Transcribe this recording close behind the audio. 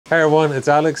Hey everyone, it's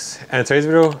Alex, and in today's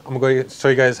video, I'm going to show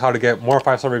you guys how to get more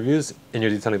 5-star reviews in your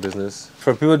detailing business.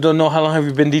 For people who don't know, how long have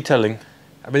you been detailing?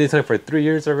 I've been detailing for 3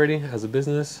 years already as a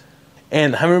business.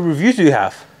 And how many reviews do you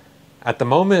have? At the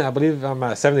moment, I believe I'm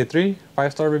at 73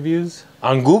 5-star reviews.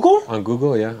 On Google? On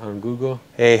Google, yeah, on Google.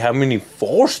 Hey, how many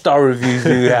 4-star reviews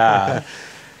do you have?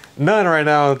 None right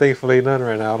now, thankfully, none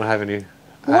right now. I don't have any.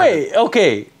 Wait,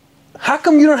 okay. How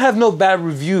come you don't have no bad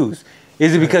reviews?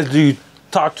 Is it because you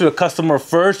talk to the customer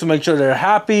first to make sure they're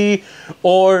happy?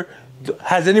 Or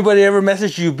has anybody ever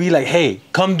messaged you be like, hey,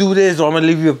 come do this or I'm going to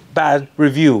leave you a bad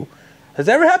review? Has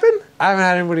that ever happened? I haven't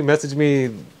had anybody message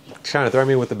me trying to throw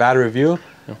me with a bad review.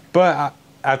 No. But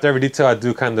after every detail, I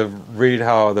do kind of read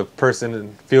how the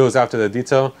person feels after the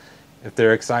detail. If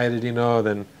they're excited,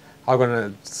 then I'm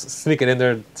going to sneak it in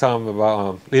there, tell them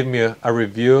about leaving me a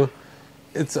review.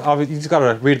 It's obvious, you just got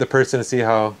to read the person and see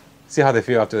how they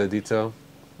feel after the detail.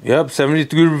 Yep,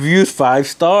 73 reviews, 5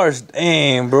 stars.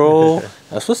 Damn, bro.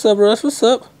 That's what's up, bro. That's what's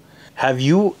up. Have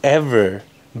you ever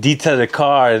detailed a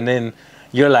car and then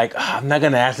you're like, I'm not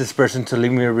going to ask this person to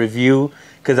leave me a review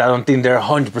because I don't think they're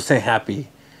 100% happy?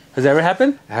 Has that ever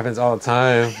happened? It happens all the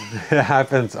time. It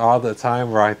happens all the time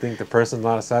where I think the person's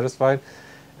not satisfied.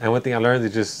 And one thing I learned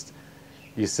is just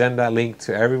you send that link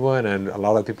to everyone and a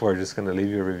lot of people are just going to leave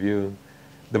you a review.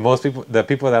 The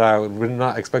people that I would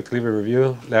not expect to leave a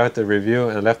review, left the review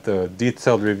and left a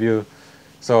detailed review.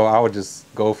 So I would just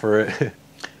go for it.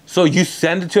 So you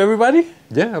send it to everybody?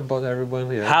 Yeah, about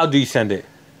everyone. Yeah. How do you send it?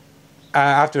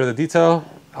 After the detail,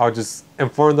 I'll just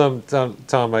inform them, tell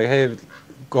them like, hey,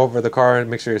 go over the car and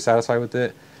make sure you're satisfied with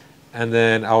it. And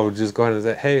then I'll just go ahead and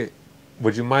say, hey,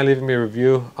 would you mind leaving me a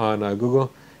review on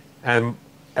Google? And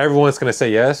everyone's going to say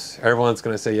yes. Everyone's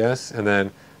going to say yes. And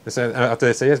then after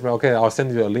they say yes, but okay, I'll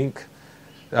send you a link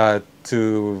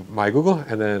to my Google,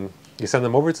 and then you send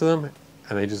them over to them,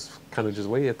 and they just kind of just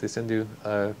wait if they send you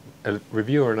a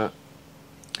review or not.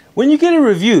 When you get a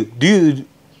review, do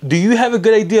you have a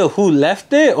good idea of who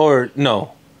left it or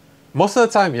no? Most of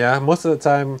the time, yeah. Most of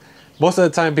the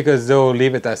time, because they'll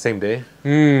leave it that same day.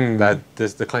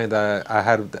 The client that I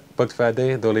had booked for that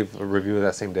day, they'll leave a review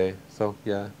that same day. So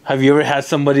yeah. Have you ever had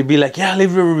somebody be like, yeah,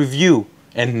 leave a review?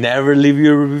 And never leave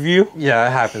you a review? Yeah,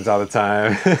 it happens all the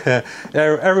time.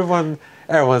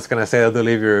 Everyone's gonna say they'll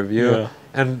leave you a review, yeah.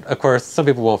 And of course, some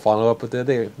people won't follow up with it.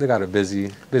 They got a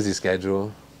busy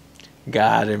schedule.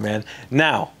 Got it, man.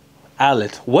 Now,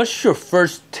 Alex, what's your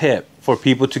first tip for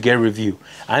people to get a review?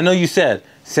 I know you said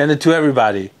send it to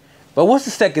everybody, but what's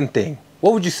the second thing?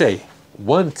 What would you say?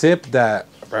 One tip that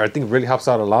I think really helps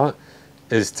out a lot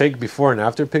is take before and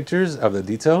after pictures of the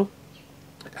detail.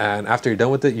 And after you're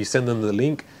done with it, you send them the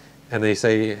link, and they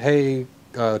say, hey,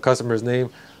 customer's name,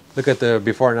 look at the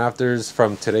before and afters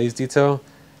from today's detail.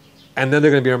 And then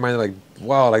they're going to be reminded like,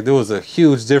 wow, like there was a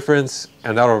huge difference,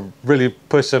 and that'll really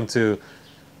push them to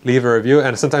leave a review.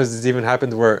 And sometimes it's even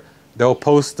happened where they'll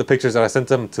post the pictures that I sent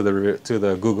them to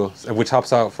the Google, which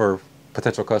helps out for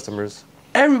potential customers.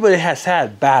 Everybody has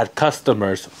had bad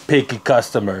customers, picky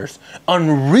customers,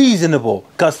 unreasonable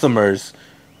customers.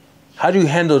 How do you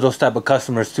handle those type of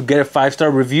customers to get a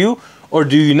 5-star review, or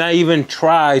do you not even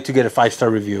try to get a 5-star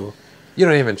review? You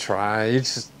don't even try. You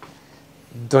just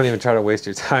don't even try to waste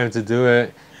your time to do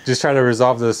it. Just try to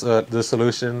resolve the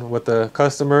solution with the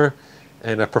customer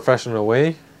in a professional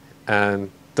way,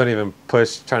 and don't even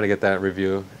push trying to get that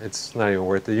review. It's not even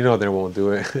worth it. You know they won't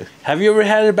do it. Have you ever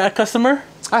had a bad customer?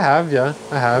 I have, yeah.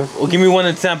 I have. Well, give me one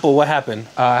example. What happened?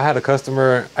 I had a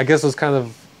customer, I guess it was kind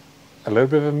of a little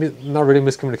bit of not really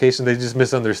miscommunication. They just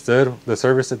misunderstood the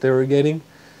service that they were getting.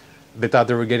 They thought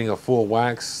they were getting a full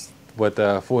wax with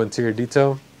a full interior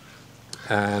detail,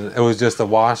 and it was just a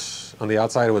wash on the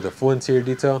outside with a full interior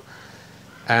detail.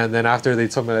 And then after they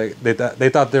told me like, they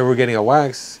thought they were getting a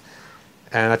wax,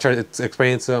 and I tried to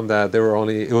explain to them that they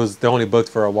only booked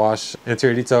for a wash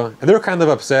interior detail, and they were kind of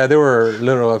upset. They were a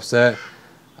little upset.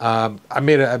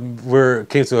 We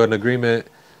came to an agreement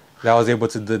that I was able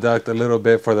to deduct a little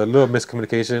bit for the little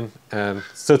miscommunication, and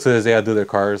still to this day I do their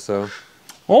cars. So.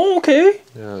 Oh, okay.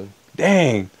 Yeah.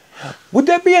 Dang. Would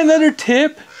that be another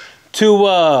tip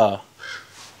to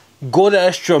go the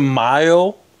extra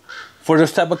mile for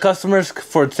those type of customers?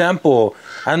 For example,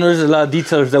 I know there's a lot of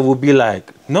detailers that will be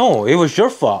like, no, it was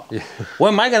your fault. Yeah. Why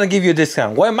am I going to give you a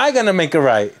discount? Why am I going to make it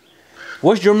right?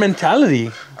 What's your mentality?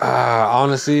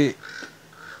 Honestly,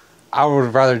 I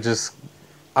would rather just...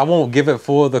 I won't give it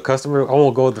full the customer. I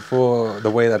won't go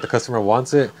the way that the customer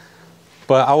wants it.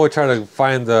 But I would try to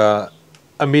find a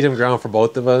medium ground for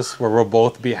both of us where we'll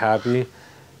both be happy.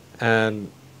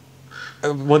 And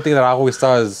one thing that I always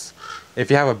thought is if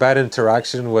you have a bad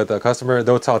interaction with a customer,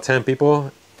 they'll tell 10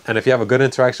 people And if you have a good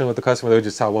interaction with the customer, they'll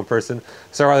just tell one person.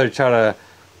 So I'd rather try to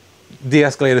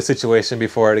de-escalate a situation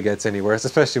before it gets any worse,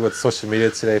 especially with social media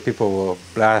today. People will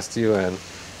blast you and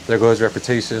there goes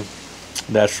reputation.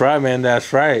 That's right, man.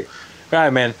 That's right. All right,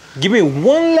 man. Give me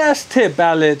one last tip,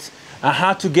 Alex, on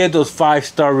how to get those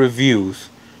 5-star reviews.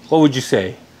 What would you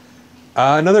say?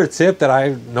 Another tip that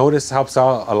I've noticed helps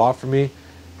out a lot for me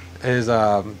is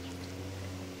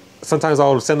sometimes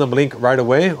I'll send them a link right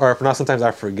away, or if not, sometimes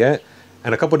I forget.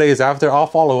 And a couple days after, I'll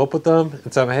follow up with them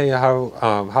and tell them, hey,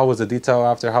 how was the detail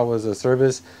after? How was the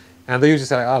service? And they usually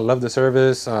say, I love the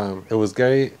service. It was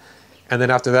great. And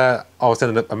then after that, I'll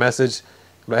send a message,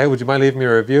 like, hey, would you mind leaving me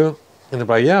a review? And they're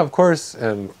like, yeah, of course.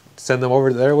 And send them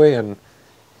over their way. And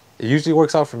it usually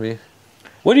works out for me.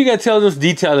 What do you gotta tell those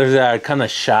detailers that are kind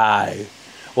of shy,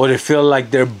 or they feel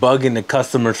like they're bugging the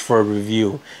customers for a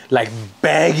review, like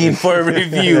begging for a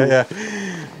review? Yeah.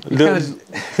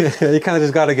 You kind of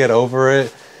just got to get over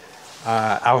it.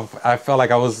 I felt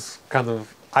like I was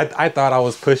I thought I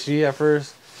was pushy at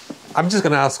first. I'm just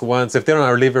going to ask once. If they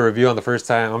don't leave a review on the first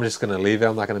time, I'm just going to leave it.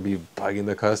 I'm not going to be bugging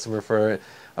the customer for it.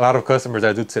 A lot of customers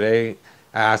I do today,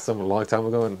 I asked them a long time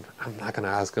ago, and I'm not going to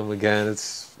ask them again.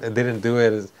 They didn't do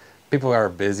it. People are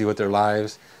busy with their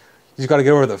lives. You just got to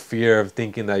get over the fear of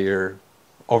thinking that you're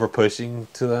over pushing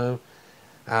to them.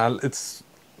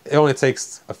 It only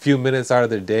takes a few minutes out of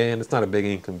their day, and it's not a big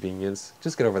inconvenience.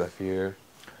 Just get over that fear.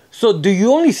 So do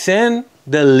you only send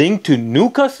the link to new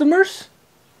customers?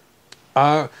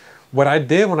 What I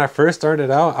did when I first started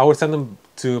out, I would send them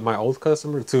to my old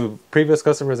customers, to previous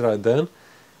customers that I'd done,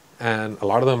 and a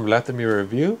lot of them left me a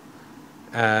review.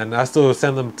 And I still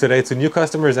send them today to new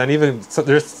customers, and even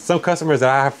there's some customers that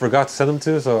I have forgot to send them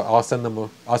to, so I'll send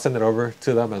it over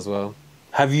to them as well.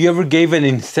 Have you ever gave an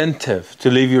incentive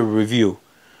to leave your review?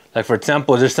 Like, for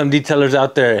example, there's some detailers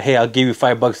out there, hey, I'll give you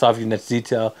 $5 off your next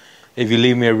detail if you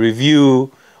leave me a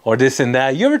review or this and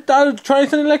that. You ever thought of trying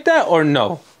something like that, or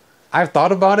no? I've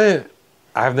thought about it.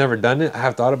 I've never done it. I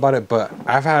have thought about it, but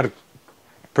I've had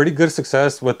pretty good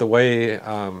success with the way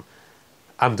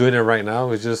I'm doing it right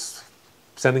now. It's just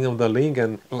sending them the link,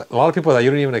 and a lot of people that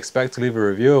you don't even expect to leave a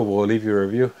review will leave you a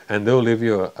review, and they'll leave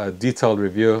you a detailed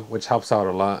review, which helps out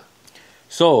a lot.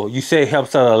 So you say it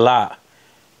helps out a lot.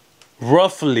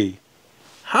 Roughly,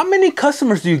 how many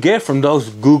customers do you get from those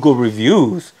Google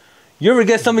reviews? You ever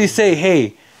get somebody say,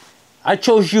 hey, I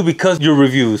chose you because of your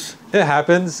reviews? It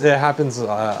happens. It happens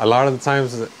a lot of the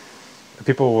times.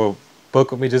 People will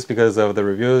book with me just because of the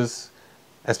reviews,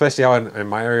 especially out in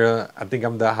my area. I think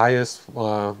I'm the highest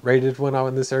rated one out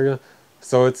in this area.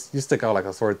 So you stick out like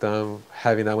a sore thumb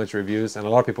having that much reviews, and a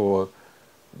lot of people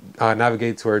will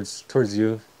navigate towards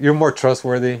you. You're more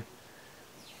trustworthy.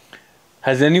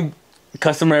 Has any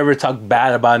customer ever talked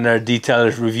bad about their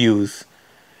detailer's reviews?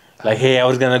 Like, hey, I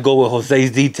was going to go with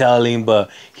Jose's detailing, but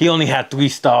he only had 3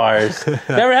 stars. That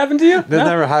ever happened to you? That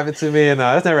never happened to me, and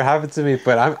that's never happened to me,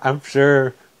 but I'm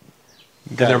sure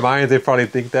in their minds they probably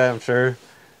think that, I'm sure.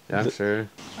 Yeah, I'm sure.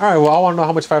 All right, well, I want to know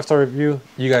how much 5-star review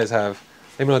you guys have.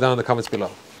 Let me know down in the comments below.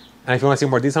 And if you want to see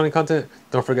more detailing content,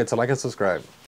 don't forget to like and subscribe.